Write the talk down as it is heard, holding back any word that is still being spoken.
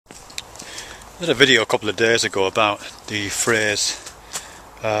I did a video a couple of days ago about the phrase,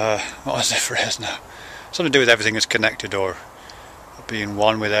 what was the phrase now? Something to do with everything is connected, or being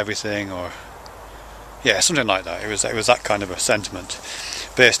one with everything, or yeah, something like that. It was that kind of a sentiment,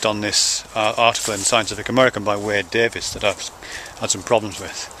 based on this article in Scientific American by Wade Davis that I've had some problems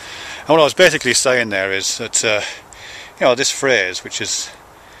with. And what I was basically saying there is that this phrase, which is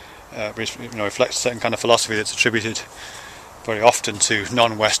reflects a certain kind of philosophy that's attributed very often to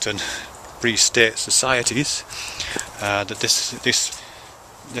non-Western free state societies, that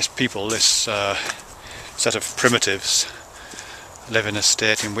this people, this set of primitives, live in a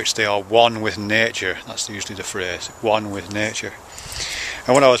state in which they are one with nature. That's usually the phrase, one with nature.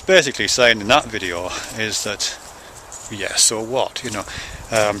 And what I was basically saying in that video is that, yeah, so what?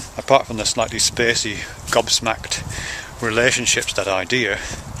 Apart from the slightly spacey, gobsmacked relationships to that idea,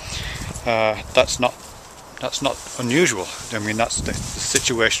 that's not unusual. I mean, that's the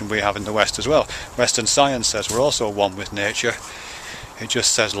situation we have in the West as well. Western science says we're also one with nature. It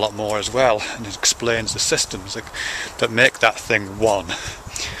just says a lot more as well, and it explains the systems that make that thing one,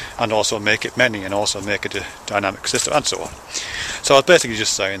 and also make it many, and also make it a dynamic system, and so on. So I was basically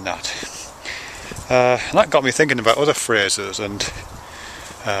just saying that. And that got me thinking about other phrases and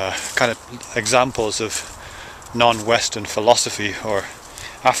kind of examples of non-Western philosophy, or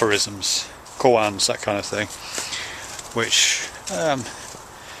aphorisms, koans, that kind of thing, which I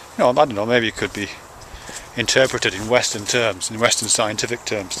don't know, maybe it could be interpreted in Western terms, in Western scientific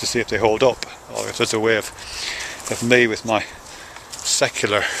terms, to see if they hold up, or if there's a way of me with my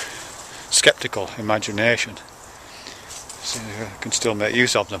secular, sceptical imagination, see if I can still make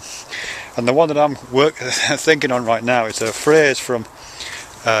use of them. And the one that I'm thinking on right now is a phrase from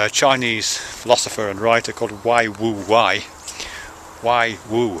a Chinese philosopher and writer called Wai Wu Wai. Wai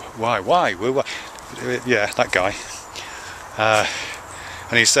Wu Wai. Yeah, that guy.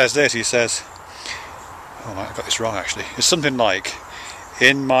 And he says this, oh, I got this wrong actually. It's something like,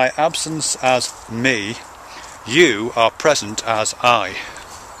 in my absence as me, you are present as I.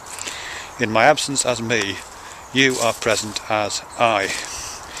 In my absence as me, you are present as I.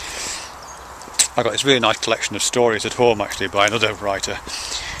 I got this really nice collection of stories at home actually by another writer,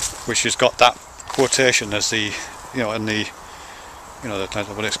 which has got that quotation as the, in the,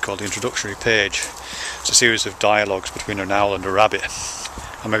 what it's called, the introductory page. It's a series of dialogues between an owl and a rabbit.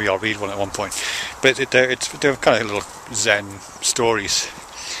 And maybe I'll read one at one point. But they're kind of little Zen stories.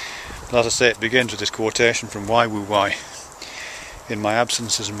 But as I say, it begins with this quotation from Wai Wu Wai. In my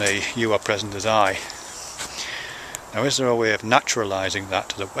absence as me, you are present as I. Now, is there a way of naturalising that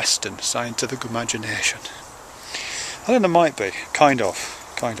to the Western scientific imagination? I think there might be, kind of.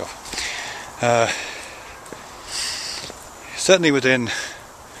 Certainly within,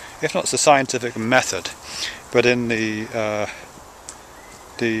 if not the scientific method, but in the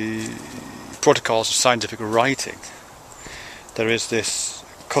protocols of scientific writing, there is this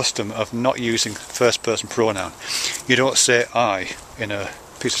custom of not using first person pronoun. You don't say I in a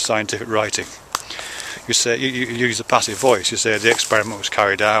piece of scientific writing. You use the passive voice. You say the experiment was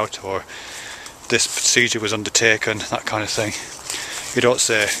carried out, or this procedure was undertaken, that kind of thing. You don't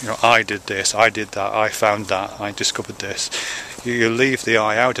say, I did this, I did that, I found that, I discovered this. You leave the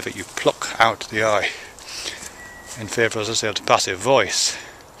I out of it. You pluck out the I in favour, as I say, of the passive voice.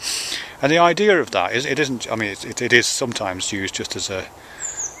 And the idea of that is, it is sometimes used just as a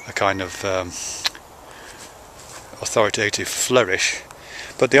kind of authoritative flourish,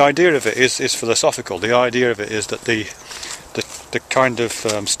 but the idea of it is philosophical. The idea of it is that the kind of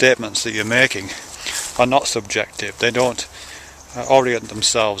statements that you're making are not subjective. They don't orient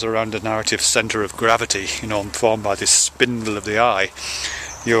themselves around a narrative centre of gravity, formed by this spindle of the eye.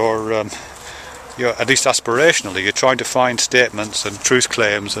 You're at least aspirationally, you're trying to find statements and truth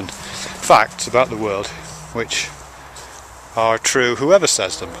claims and facts about the world which are true whoever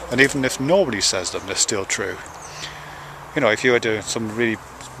says them, and even if nobody says them, they're still true. If you were doing some really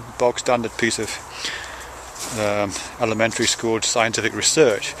bog standard piece of elementary school scientific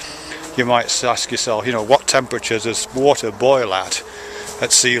research, you might ask yourself, what temperature does water boil at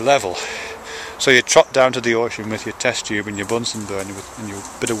sea level? So you trot down to the ocean with your test tube and your Bunsen burner and your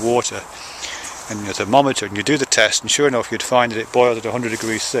bit of water and your thermometer, and you do the test, and sure enough you'd find that it boiled at 100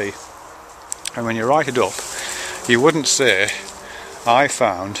 degrees C. And when you write it up, you wouldn't say, I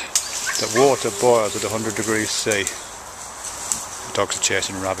found that water boils at 100 degrees C. Dogs are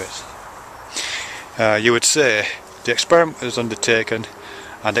chasing rabbits. You would say, the experiment was undertaken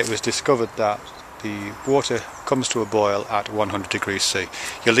and it was discovered that the water comes to a boil at 100 degrees C.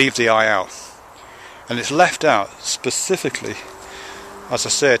 You leave the I out. And it's left out specifically, as I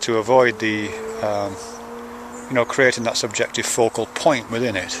say, to avoid the creating that subjective focal point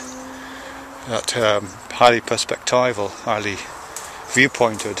within it. highly perspectival, highly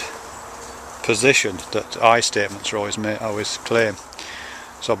viewpointed position that I statements are always claim.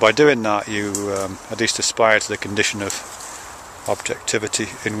 So by doing that, you at least aspire to the condition of objectivity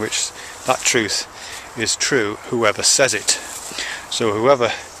in which that truth is true, whoever says it. So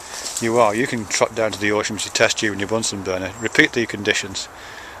whoever you are, you can trot down to the ocean with your test tube and your Bunsen burner, repeat the conditions,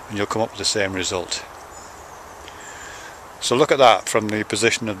 and you'll come up with the same result. So look at that from the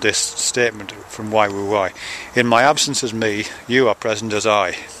position of this statement from Why Wu Why. In my absence as me, you are present as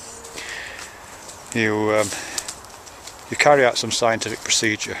I. You carry out some scientific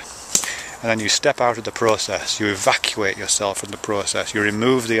procedure, and then you step out of the process. You evacuate yourself from the process. You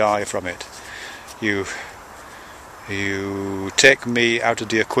remove the I from it. You take me out of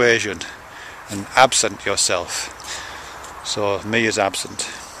the equation and absent yourself. So me is absent.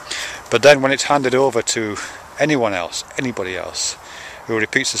 But then when it's handed over to anyone else, anybody else, who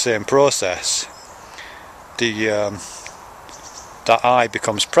repeats the same process, that I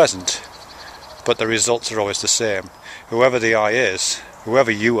becomes present, but the results are always the same. Whoever the I is,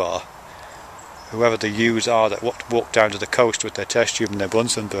 whoever you are, whoever the yous are that walk down to the coast with their test tube and their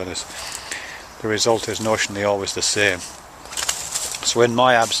Bunsen burners, the result is notionally always the same. So in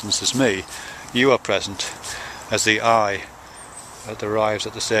my absence as me, you are present as the I that arrives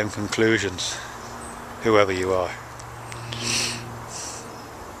at the same conclusions, whoever you are.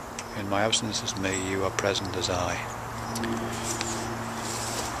 In my absence as me, you are present as I.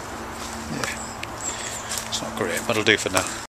 Yeah. It's not great, but it'll do for now.